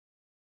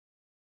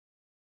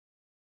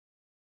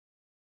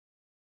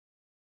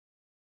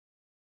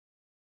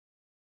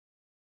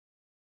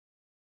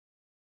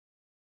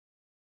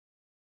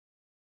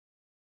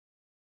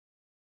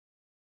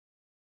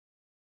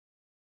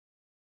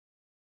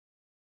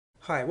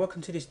Hi,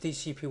 welcome to this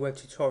DCP web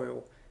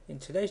tutorial. In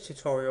today's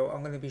tutorial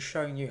I'm going to be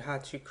showing you how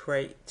to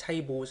create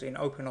tables in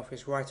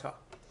openoffice Writer.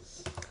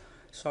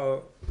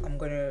 So I'm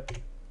going to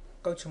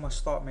go to my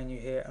start menu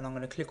here and I'm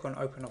going to click on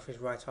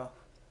openoffice Writer,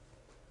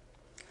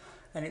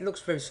 and it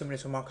looks very similar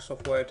to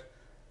Microsoft Word.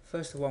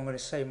 First of all, I'm going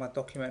to save my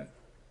document,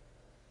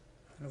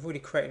 and I've already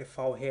created a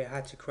file here,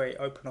 how to create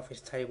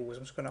openoffice tables.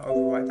 I'm just going to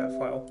overwrite that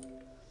file.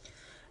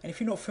 And if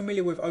you're not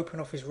familiar with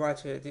openoffice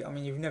Writer, I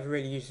mean you've never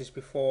really used this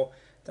before,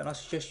 then I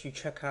suggest you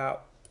check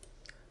out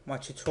my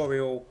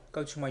tutorial,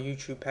 go to my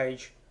YouTube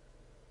page,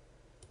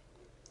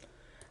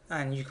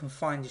 and you can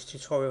find this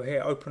tutorial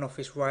here,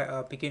 openoffice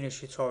Writer beginner's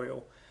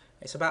tutorial.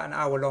 It's about an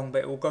hour long,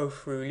 but it will go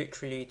through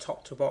literally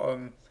top to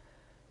bottom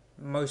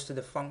most of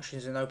the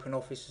functions in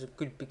openoffice. Is a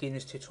good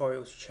beginner's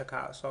tutorial to check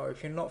out. So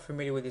if you're not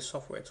familiar with this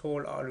software at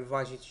all, I'll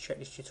advise you to check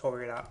this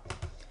tutorial out.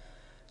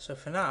 So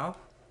for now,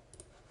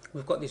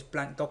 we've got this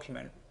blank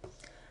document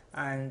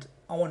and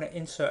I want to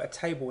insert a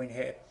table in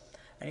here,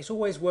 and it's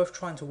always worth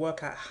trying to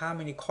work out how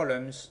many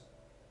columns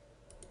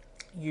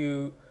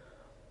you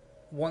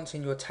want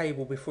in your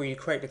table before you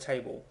create the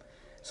table.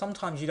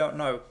 Sometimes you don't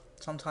know,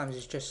 sometimes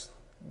it's just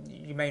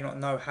you may not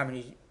know how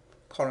many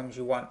columns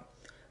you want,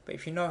 but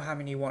if you know how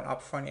many you want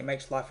up front, it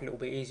makes life a little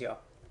bit easier.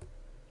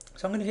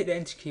 So I'm going to hit the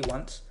enter key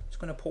once. I'm just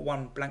going to put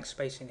one blank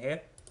space in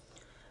here,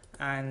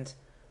 and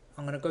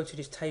I'm going to go to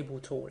this table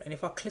tool, and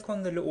if I click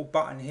on the little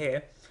button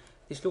here,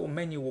 this little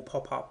menu will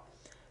pop up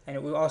and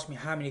it will ask me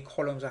how many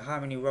columns or how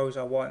many rows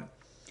I want,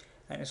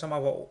 and there's some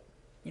other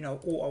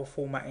auto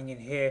formatting in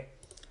here,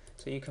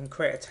 so you can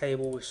create a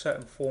table with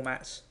certain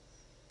formats.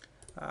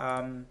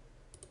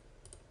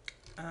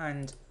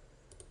 And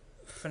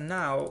for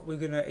now we're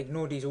going to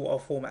ignore these auto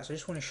formats. I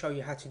just want to show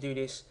you how to do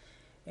this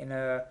in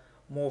a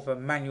more of a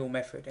manual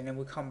method, and then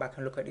we'll come back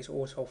and look at this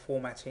auto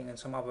formatting and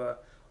some other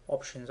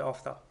options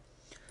after.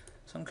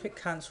 So I'm going to click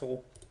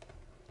cancel,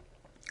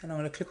 and I'm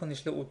going to click on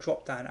this little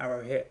drop down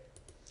arrow here,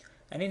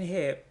 and in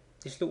here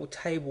this little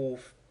table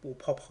will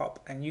pop up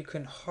and you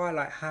can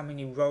highlight how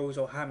many rows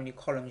or how many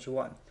columns you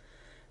want.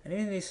 And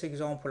in this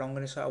example I'm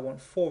going to say I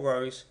want 4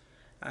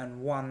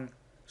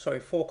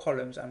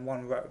 columns and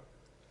 1 row.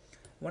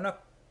 When I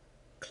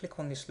click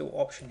on this little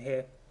option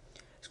here,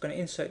 it's going to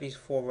insert these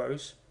 4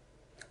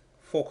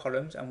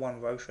 columns and 1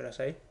 row, should I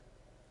say.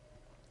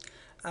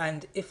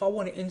 And if I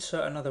want to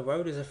insert another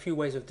row, there's a few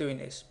ways of doing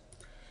this.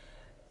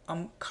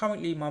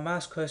 Currently my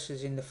mouse cursor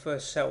is in the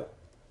first cell,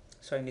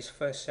 so in this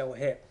first cell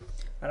here,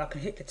 and I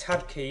can hit the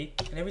tab key,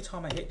 and every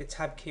time I hit the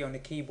tab key on the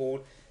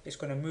keyboard it's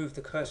going to move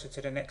the cursor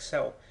to the next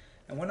cell.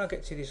 And when I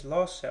get to this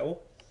last cell,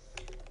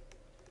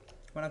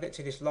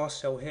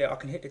 here, I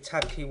can hit the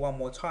tab key one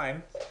more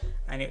time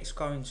and it's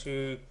going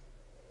to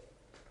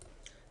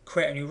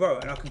create a new row,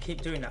 and I can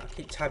keep doing that. I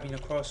keep tabbing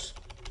across,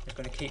 it's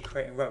going to keep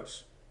creating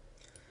rows.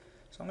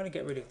 So I'm going to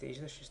get rid of these.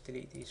 Let's just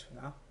delete these for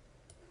now.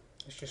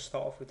 Let's just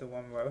start off with the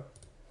 1 row.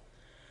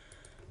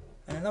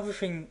 And another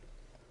thing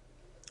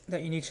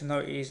that you need to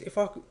note is if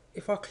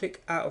I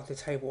click out of the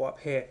table up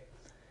here,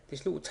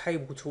 this little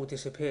table tool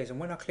disappears, and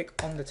when I click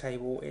on the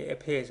table it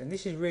appears, and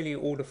this is really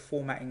all the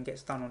formatting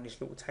gets done on this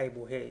little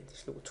table here,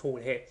 this little tool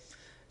here.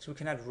 So we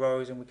can add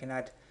rows and we can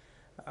add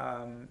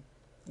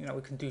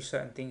we can do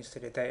certain things to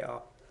the data,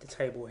 the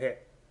table here.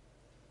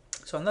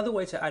 So another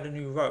way to add a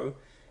new row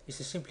is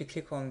to simply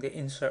click on the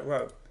insert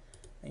row,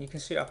 and you can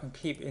see I can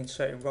keep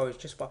inserting rows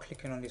just by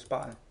clicking on this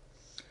button,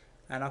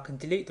 and I can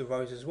delete the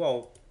rows as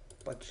well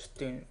by just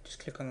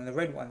clicking on the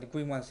red one. The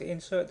green one's to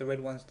insert, the red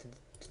one's to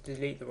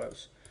delete the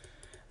rows.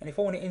 And if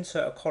I want to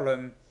insert a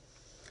column,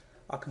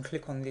 I can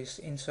click on this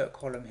insert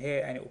column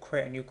here and it will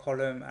create a new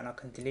column, and I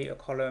can delete a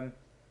column.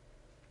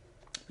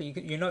 But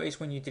you notice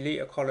when you delete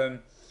a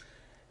column,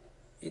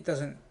 it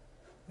doesn't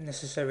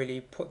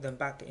necessarily put them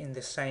back in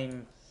the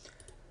same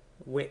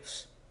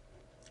widths.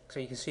 So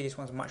you can see this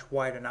one's much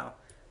wider now.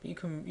 But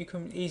you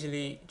can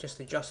easily just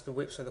adjust the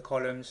widths of the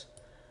columns,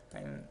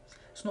 and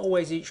it's not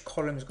always each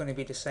column is going to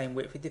be the same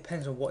width. It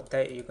depends on what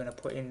data you're going to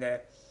put in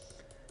there.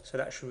 So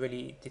that should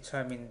really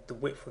determine the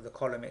width of the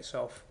column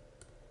itself.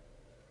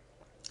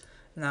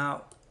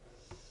 Now,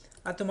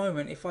 at the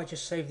moment, if I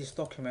just save this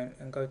document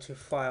and go to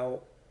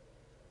File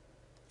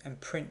and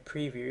Print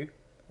Preview,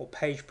 or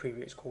Page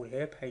Preview it's called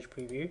here, Page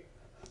Preview,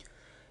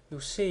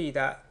 you'll see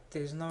that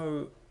there's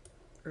no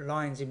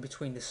lines in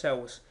between the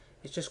cells.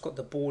 It's just got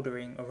the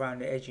bordering around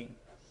the edging.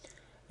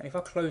 And if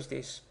I close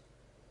this,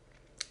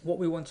 what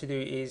we want to do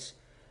is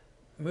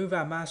move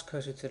our mouse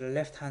cursor to the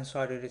left hand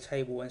side of the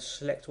table and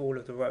select all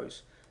of the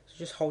rows. So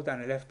just hold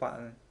down the left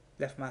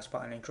mouse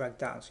button and drag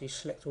down, so you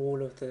select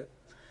all of the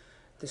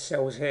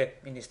cells here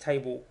in this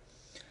table.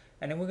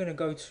 And then we're going to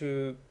go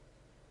to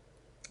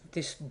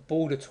this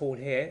border tool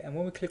here, and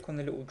when we click on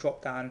the little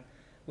drop down,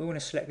 we want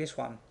to select this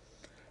one,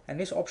 and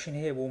this option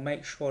here will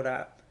make sure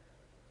that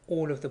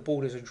all of the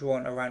borders are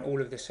drawn around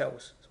all of the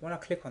cells. So when I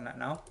click on that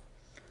now,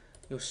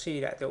 you'll see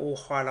that they're all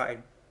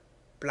highlighted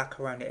black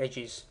around the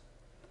edges.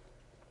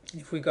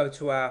 If we go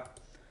to our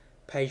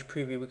page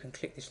preview, we can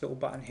click this little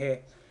button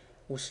here.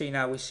 We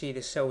see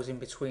the cells in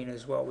between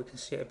as well. We can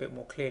see it a bit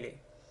more clearly.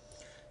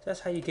 So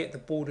that's how you get the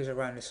borders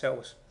around the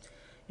cells.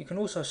 You can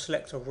also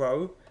select a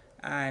row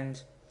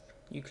and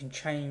you can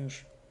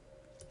change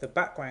the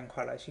background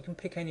colours. You can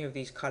pick any of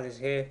these colours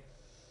here.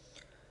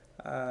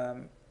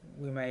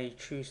 We may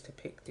choose to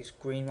pick this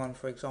green one,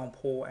 for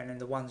example, and then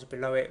the ones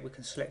below it, we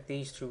can select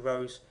these two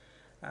rows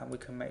and we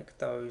can make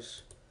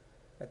those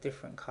a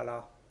different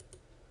colour.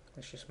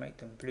 Let's just make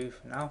them blue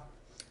for now.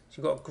 So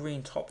you've got a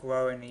green top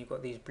row and then you've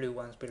got these blue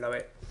ones below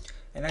it.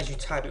 And as you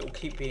tab, it will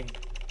keep being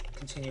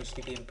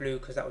continuously being blue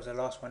because that was the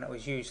last one that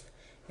was used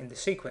in the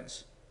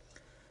sequence.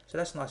 So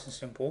that's nice and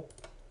simple.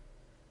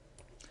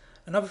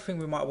 Another thing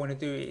we might want to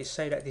do is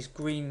say that this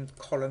green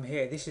column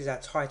here, this is our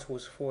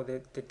titles for the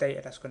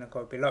data that's going to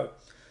go below.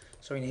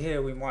 So in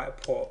here we might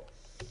put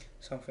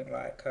something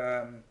like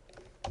let's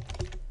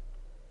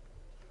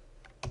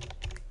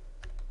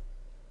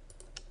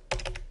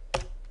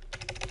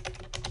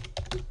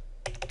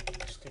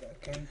do that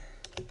again.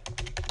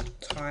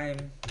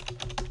 Time,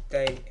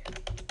 date.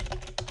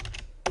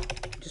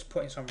 Just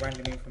putting some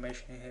random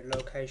information in here,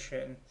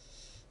 location,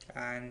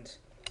 and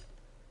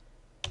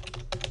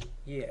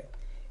yeah.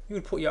 You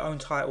would put your own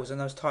titles and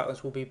those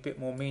titles will be a bit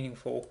more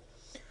meaningful,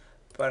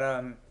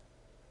 but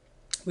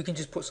we can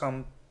just put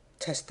some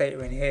test data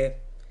in here.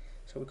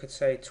 So we could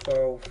say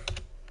 12,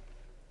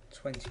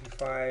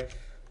 25,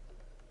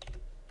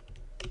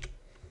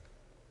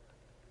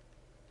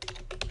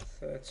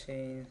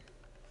 13,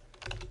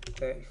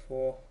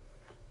 34.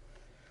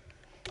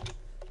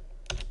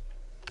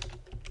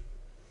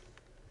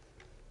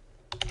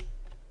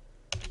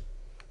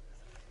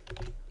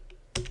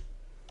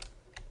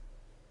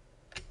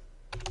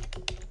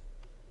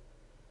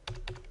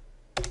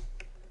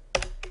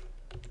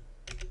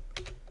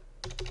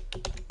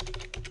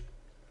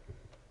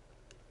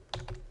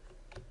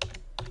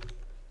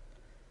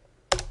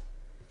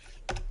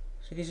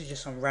 So these are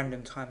just some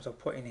random times I've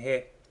put in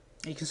here.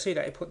 You can see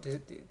that it put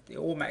it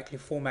automatically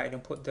formatted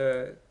and put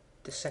the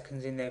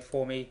seconds in there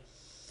for me,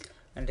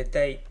 and the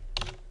date.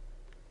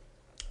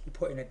 We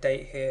put in a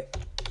date here.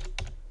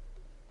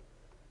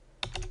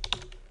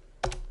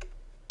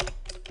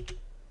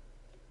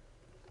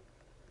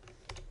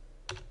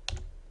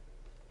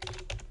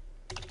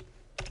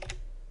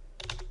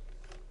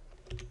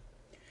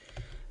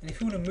 And if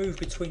you want to move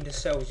between the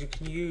cells, you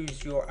can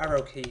use your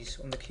arrow keys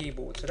on the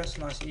keyboard. So that's a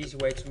nice easy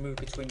way to move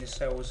between the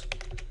cells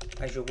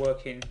as you're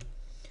working. And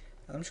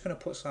I'm just going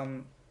to put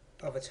some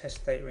other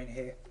test data in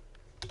here.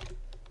 And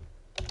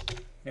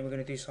then we're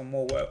going to do some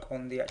more work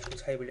on the actual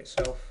table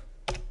itself.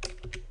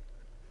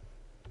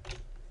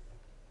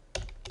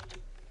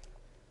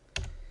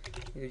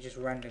 These are just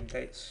random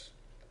dates.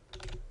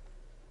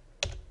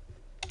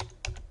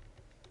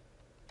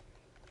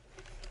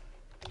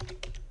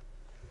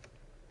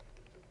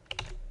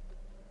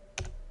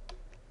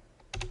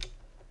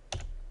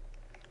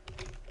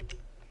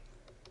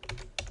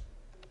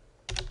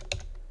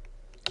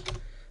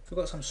 We've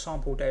got some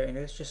sample data in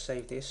here. Let's just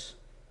save this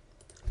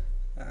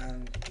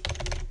and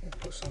we'll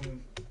put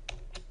some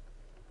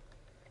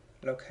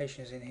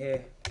locations in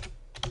here.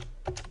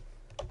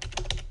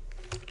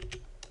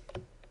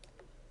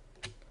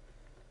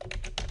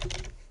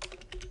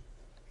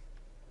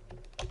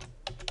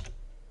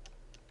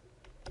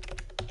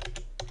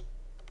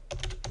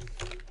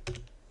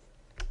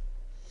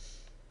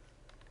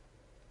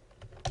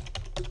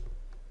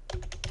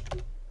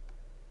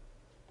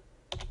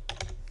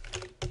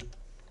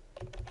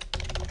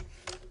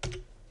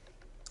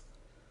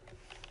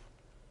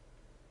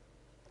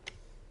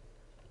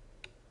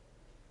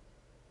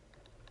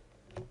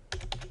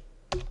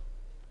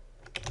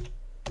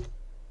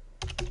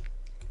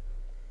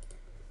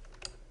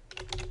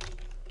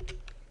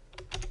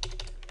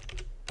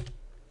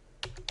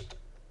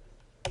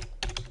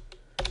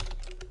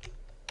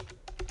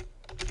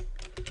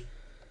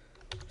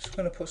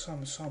 I'm going to put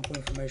some sample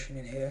information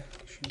in here.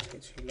 It shouldn't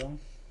take too long.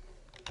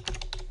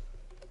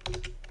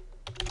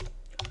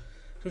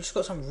 So we've just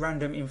got some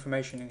random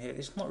information in here.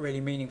 It's not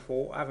really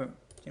meaningful. I haven't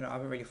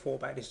really thought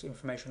about this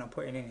information I'm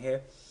putting in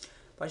here,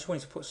 but I just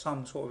wanted to put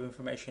some sort of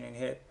information in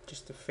here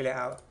just to fill it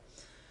out.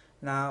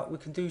 Now we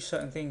can do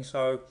certain things.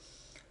 So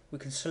we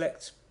can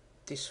select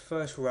this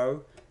first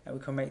row and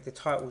we can make the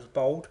titles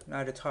bold.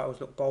 Now the titles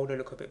look bolder,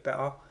 look a bit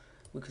better.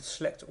 We could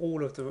select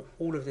all of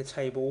the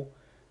table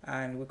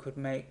and we could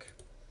make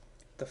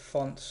the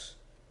fonts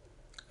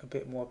a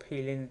bit more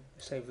appealing.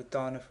 Say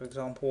Verdana, for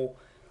example,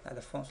 now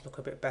the fonts look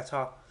a bit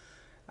better.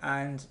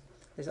 And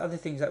there's other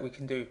things that we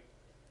can do.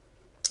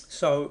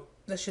 So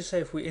let's just say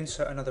if we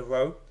insert another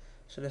row,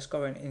 so let's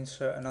go and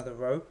insert another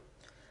row.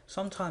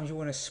 Sometimes you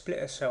want to split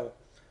a cell,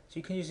 so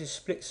you can use this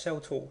split cell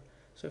tool.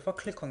 So if I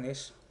click on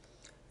this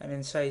and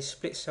then say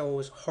split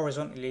cells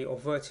horizontally or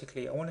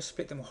vertically, I want to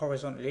split them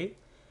horizontally,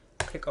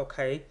 click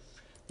OK.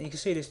 Then you can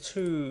see there's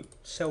two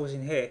cells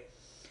in here,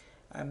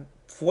 and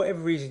for whatever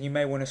reason you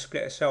may want to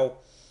split a cell.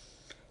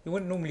 You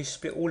wouldn't normally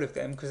split all of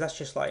them because that's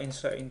just like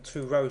inserting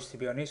two rows, to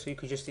be honest, so you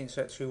could just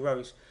insert two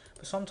rows.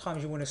 But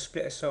sometimes you want to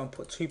split a cell and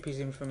put two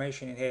pieces of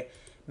information in here.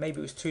 Maybe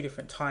it was two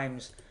different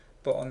times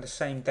but on the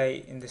same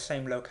date in the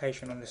same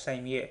location on the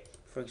same year,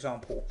 for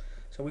example.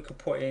 So So we could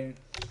put in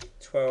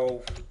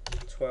 12,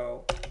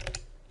 12,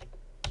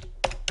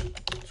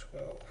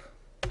 12,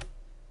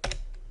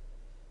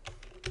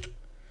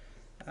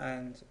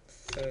 and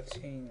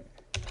 13,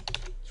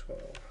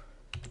 12.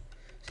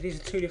 So these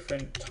are two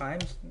different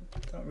times,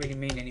 don't really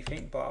mean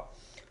anything, but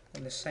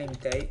on the same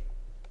date.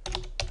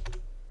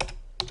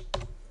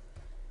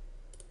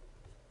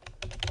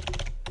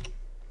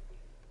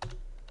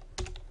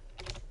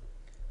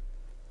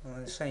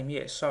 On the same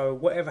year. So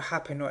whatever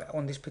happened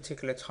on this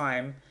particular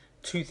time,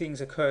 two things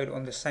occurred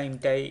on the same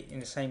date, in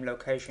the same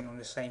location, on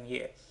the same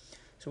year.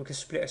 So we can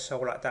split a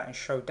cell like that and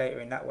show data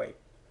in that way.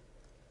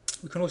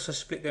 We can also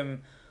split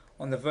them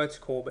on the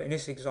vertical, but in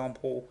this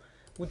example,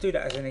 we'll do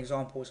that as an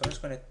example. So I'm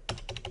just going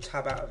to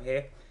tab out of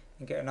here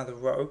and get another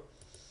row.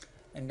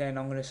 And then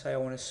I'm going to say I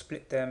want to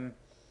split them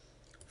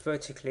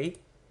vertically.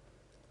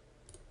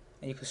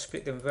 And you can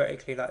split them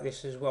vertically like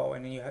this as well.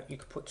 And then you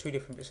could put two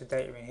different bits of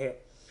data in here.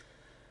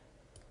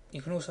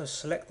 You can also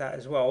select that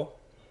as well.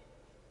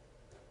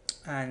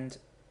 And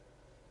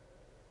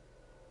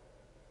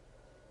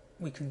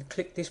we can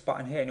click this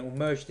button here and it will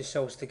merge the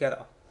cells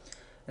together.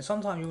 And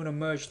sometimes you want to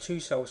merge two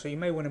cells, so you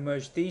may want to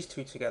merge these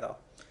two together.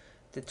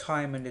 The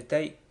time and the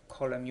date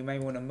column, you may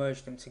want to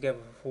merge them together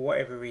for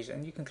whatever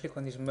reason. You can click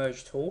on this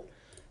merge tool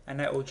and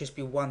that will just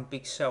be one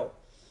big cell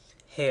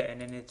here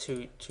and then the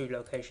two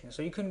locations.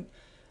 So you can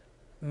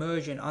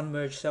merge and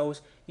unmerge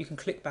cells. You can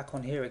click back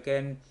on here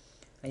again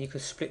and you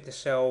can split the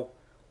cell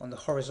on the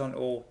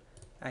horizontal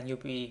and you'll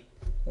be,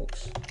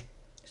 oops,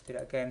 let's do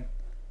that again.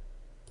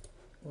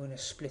 We're going to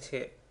split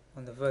it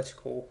on the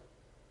vertical.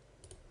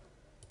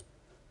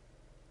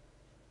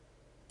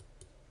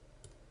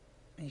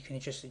 And you can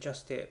just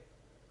adjust it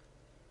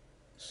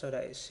so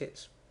that it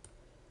sits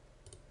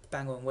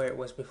bang on where it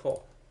was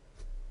before.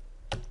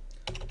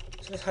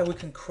 So that's how we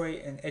can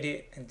create and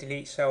edit and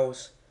delete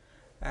cells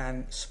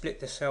and split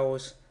the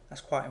cells.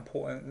 That's quite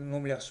important.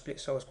 Normally I split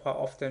cells quite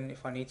often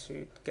if I need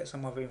to get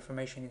some other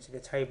information into the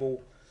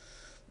table.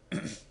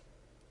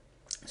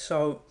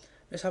 So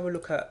let's have a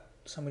look at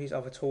some of these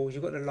other tools.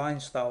 You've got the line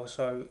style,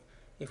 so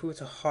if we were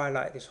to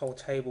highlight this whole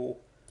table,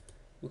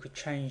 we could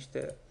change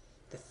the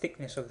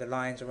thickness of the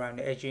lines around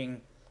the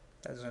edging.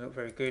 That doesn't look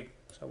very good,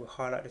 so we'll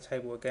highlight the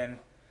table again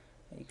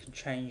and you can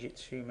change it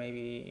to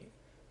maybe,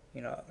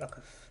 you know,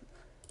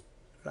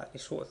 like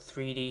this sort of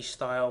 3D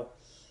style.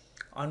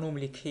 I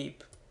normally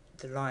keep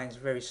the lines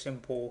very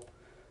simple,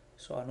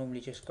 so I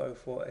normally just go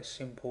for a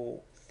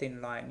simple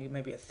thin line,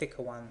 maybe a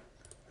thicker one,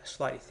 a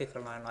slightly thicker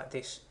line like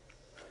this.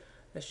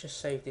 Let's just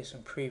save this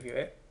and preview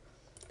it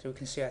so we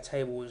can see our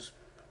table is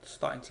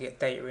starting to get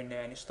data in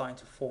there and it's starting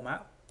to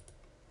format.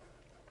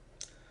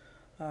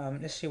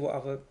 Let's see what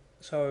other,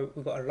 so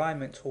we've got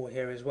alignment tool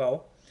here as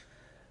well.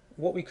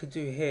 What we could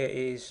do here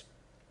is,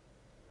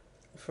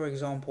 for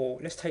example,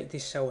 let's take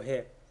this cell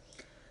here.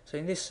 So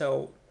in this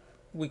cell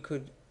we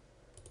could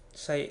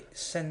say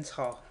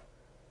center,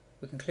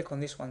 we can click on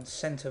this one,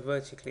 center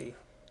vertically.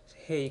 So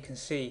here you can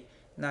see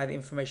now the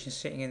information is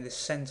sitting in the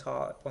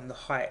center on the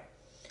height,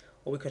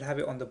 or we could have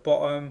it on the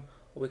bottom,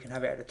 or we can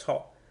have it at the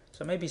top.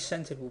 So maybe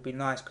centered would be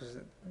nice because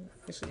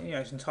it's, you know,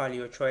 it's entirely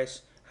your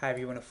choice however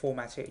you want to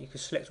format it. You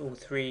could select all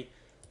three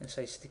and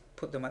say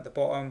put them at the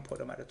bottom, put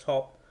them at the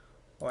top,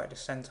 or at the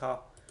center.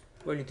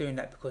 We're only doing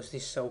that because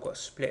this cell got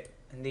split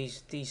and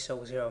these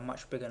cells here are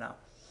much bigger now.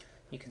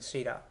 You can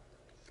see that.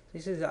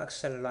 This is our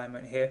cell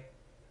alignment here.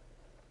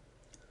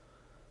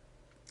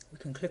 We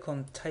can click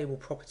on table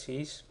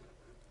properties,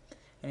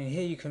 and in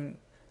here you can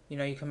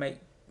make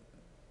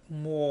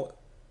more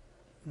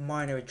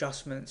minor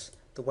adjustments,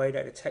 the way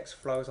that the text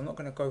flows. I'm not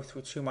going to go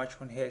through too much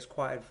on here, it's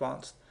quite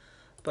advanced,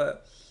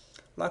 but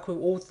like with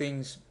all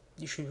things,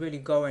 you should really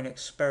go and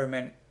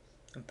experiment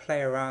and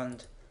play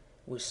around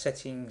with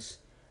settings,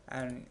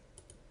 and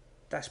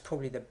that's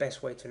probably the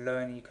best way to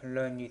learn. You can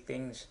learn new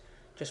things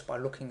just by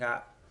looking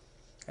at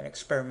and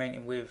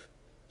experimenting with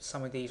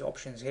some of these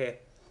options here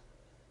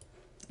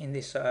in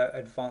this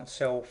advanced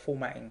cell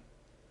formatting.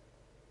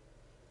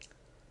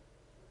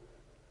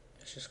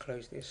 Let's just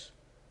close this.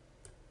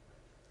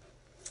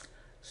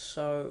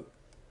 So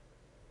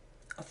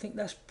I think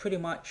that's pretty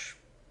much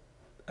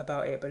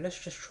about it, but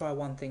let's just try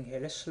one thing here.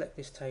 Let's select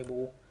this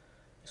table,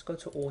 let's go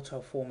to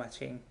auto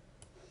formatting,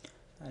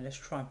 and let's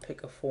try and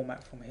pick a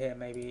format from here,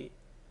 maybe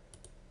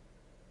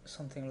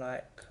something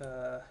like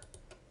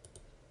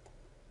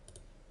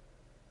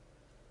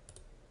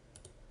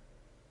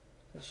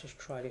let's just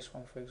try this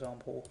one for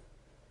example,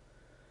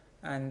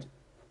 and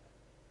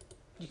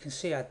you can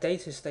see our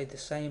data stayed the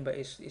same, but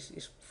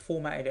it's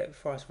formatted it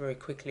for us very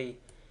quickly.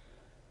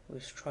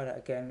 Let's try that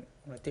again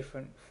on a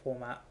different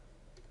format.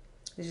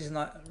 This is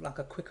not like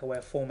a quicker way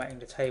of formatting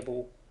the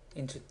table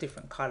into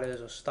different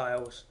colors or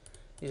styles.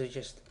 These are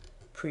just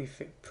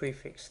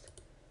prefixed,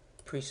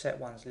 preset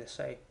ones, let's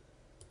say.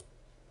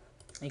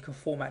 You can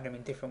format them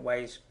in different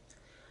ways.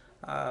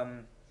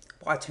 But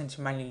I tend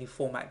to manually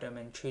format them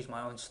and choose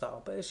my own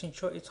style. But it's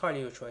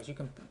entirely your choice. You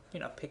can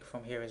pick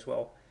from here as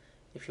well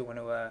if you want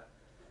to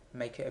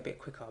make it a bit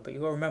quicker. But you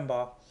got to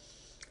remember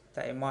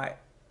that it might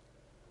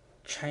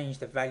change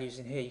the values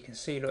in here. You can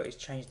see, look, it's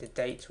changed the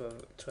date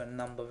to a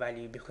number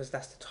value because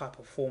that's the type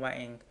of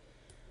formatting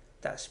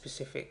that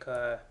specific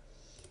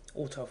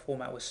auto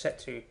format was set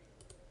to.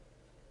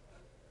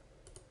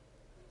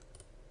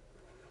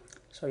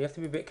 So you have to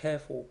be a bit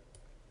careful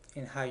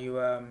in how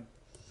you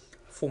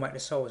format the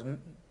cells.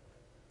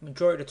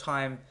 Majority of the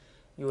time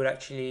you would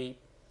actually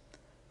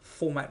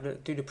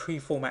do the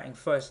pre-formatting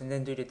first and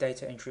then do the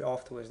data entry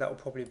afterwards. That will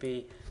probably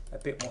be a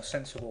bit more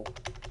sensible.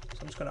 So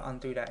I'm just going to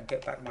undo that and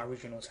get back my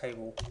original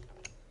table.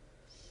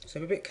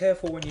 So be a bit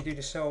careful when you do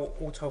the cell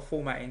auto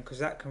formatting, because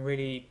that can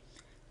really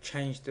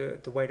change the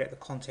way that the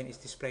content is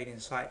displayed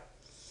in sight.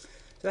 So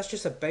that's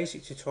just a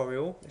basic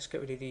tutorial. Let's get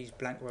rid of these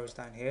blank rows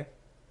down here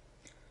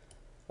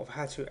of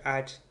how to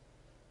add.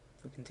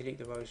 We can delete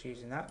the rows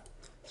using that.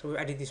 So we've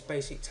added this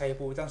basic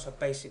table, we've done some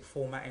basic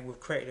formatting, we've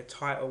created a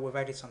title, we've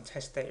added some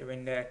test data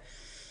in there,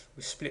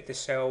 we've split the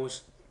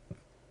cells,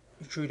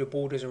 we drew the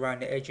borders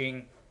around the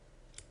edging,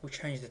 we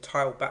changed the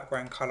title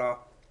background colour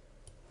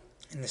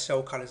and the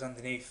cell colours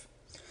underneath.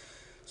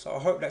 So I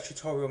hope that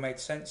tutorial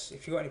made sense.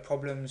 If you've got any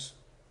problems,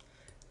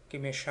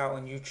 give me a shout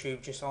on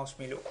YouTube, just ask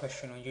me a little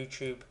question on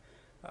YouTube,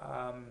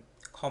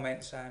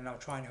 comments, and I'll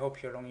try and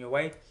help you along your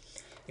way.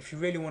 If you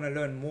really want to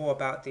learn more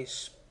about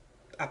this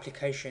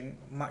application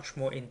much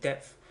more in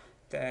depth,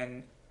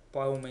 then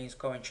by all means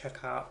go and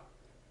check out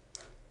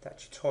that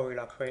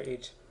tutorial I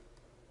created.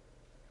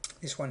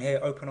 This one here,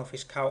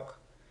 openoffice calc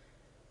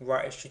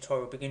writers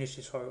tutorial, beginners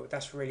tutorial.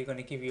 That's really going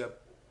to give you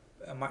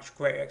a much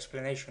greater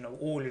explanation of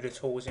all of the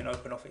tools in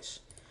openoffice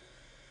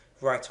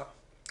writer.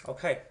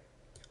 Okay,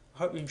 I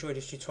hope you enjoyed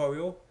this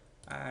tutorial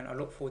and I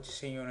look forward to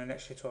seeing you on the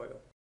next tutorial.